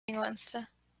He wants to.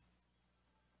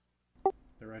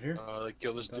 They're right here. Like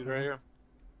kill this dude right here.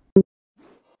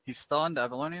 He's stunned,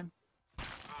 Avalonian.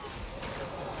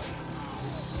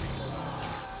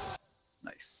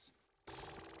 Nice.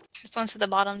 Just one's at the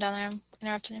bottom down there. I'm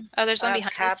interrupting him. Oh, there's one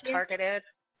behind Cap us here. targeted.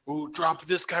 Ooh, drop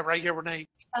this guy right here, Renee.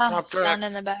 I'm Drop track. stunned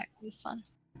in the back. This one.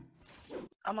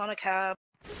 I'm on a cab.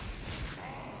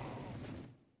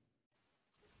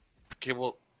 Okay,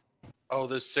 well. Oh,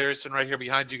 this Saracen right here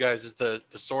behind you guys is the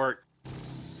sword.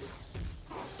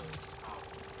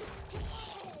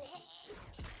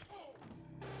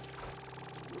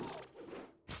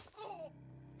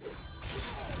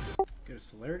 Get a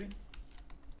celerity.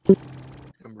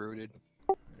 I'm rooted.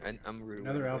 I'm rooted.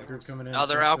 Another out group coming in.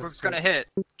 Another Push out this group's quick. gonna hit.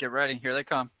 Get ready. Here they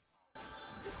come.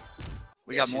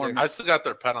 We got more. I still got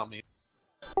their pen on me.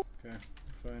 Okay,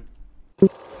 fine.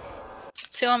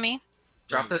 Two on me.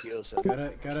 Drop it.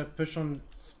 Gotta push on.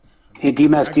 Hey,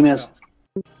 DMAS, Back DMAS. south.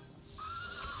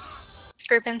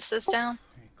 Group instas down.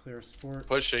 Okay, clear support.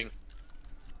 Pushing.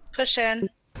 Push in.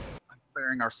 I'm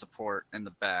clearing our support in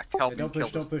the back. Hey, Help me don't kill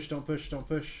push, this. don't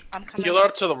push. I'm coming. Heal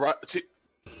up to the right.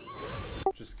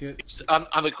 Just get. On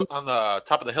the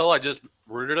top of the hill, I just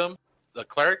rooted him. The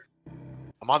cleric.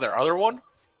 I'm on their other one.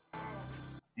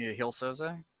 You heal Soze?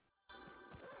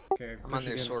 Okay, I'm on push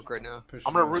their again. Sork right now. Push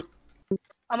I'm gonna again. root.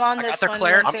 I'm on I got this their one.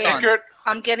 cleric. I'm Lindsay. anchored.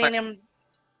 I'm getting him.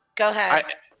 Go ahead.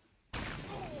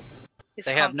 He's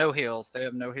They have comp- no heals. They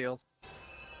have no heals.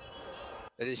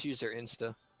 I just used their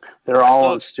Insta. They're all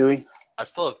saw- on Stewie. I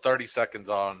still have 30 seconds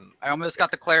on. I almost got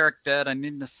the cleric dead. I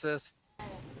need an assist.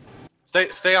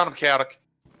 Stay on him, chaotic.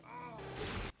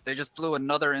 They just blew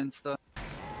another insta.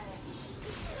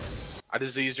 I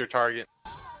diseased your target.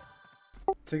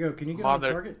 Tigo, can you get I'm on on the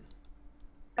there. target?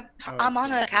 Oh, I'm on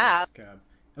it's a cab. It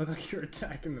looks like you're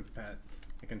attacking the pet.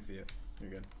 I can see it. You're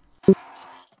good.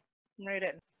 I'm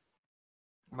rooted.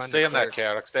 Stay on that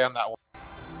chaotic. Stay on that one.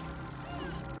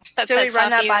 That Stewie, pet's run off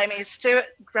that you. by me. Stewie,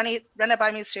 run it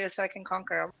by me, Stewie, so I can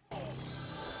conquer him.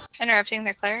 Interrupting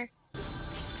their cleric.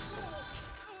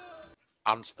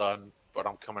 I'm stunned, but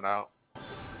I'm coming out.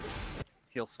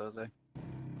 Heal Soze.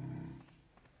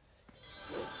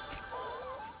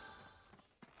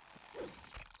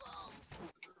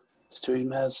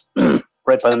 Stewie has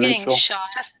right by the I'm getting neutral. shot.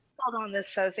 Just hold on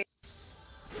this, Sozy.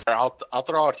 I'll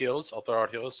throw out heals. I'll throw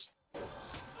out heals.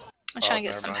 I'm trying to get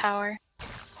never some mind. power.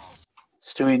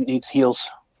 Stewie needs heals.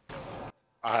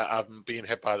 I'm being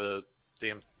hit by the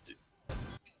damn.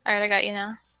 Alright, I got you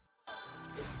now.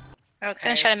 Okay.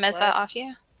 Gonna try to miss what? that off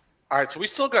you. All right, so we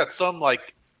still got some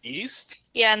like east.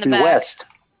 Yeah, in the And back. west.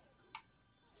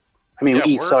 I mean, Yeah,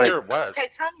 east, we're sorry. here west. Okay,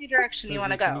 tell me your direction you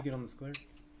want to Can go. you get on this clear?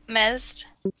 Mezzed.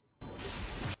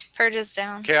 Purge is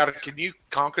down. Chaotic, can you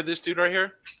conquer this dude right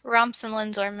here? Romps and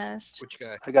Linz are mezzed. Which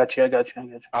guy? I got you.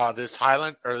 This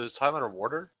Highlander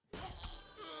warder,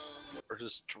 or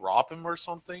just drop him or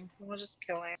something. We'll just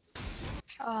kill him.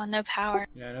 Oh, no power.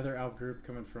 Yeah, another out group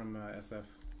coming from SF.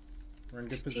 We're in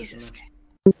good position. Jesus.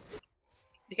 now.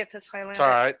 You get this Highlander. It's all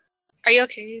right. Are you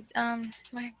okay?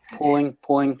 Mike?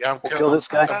 Pulling. Yeah, I'm We'll kill this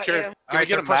guy. Got Can you. we Alright,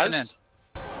 get a they're pushing mess?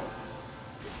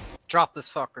 Drop this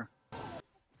fucker.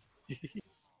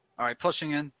 Alright,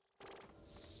 pushing in.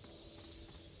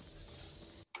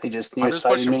 They just I'm near just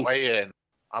sighted pushing me. way in.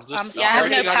 I'm just. Yeah, I have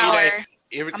no everything I power.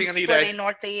 need. Everything I'm I need. splitting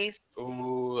northeast.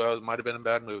 Ooh, that might have been a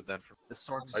bad move then. This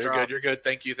sword's Oh, you're dropped. good. You're good.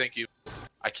 Thank you. Thank you.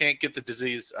 I can't get the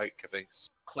disease. I think.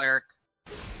 Cleric.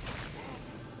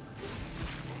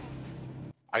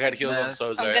 I got heals on Mess.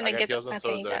 Soze. I'm I gonna got get heals on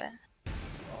okay, you Soze. got it.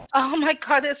 Oh my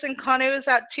god, this Incarno is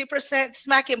at 2%.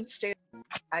 Smack him, Stu.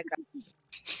 I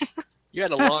got You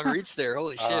had a long reach there.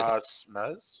 Holy shit.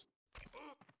 Smez.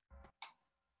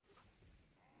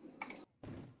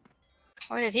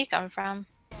 Where did he come from?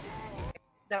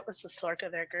 that was the Sork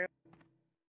of their group.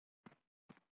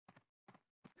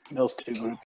 Those two groups.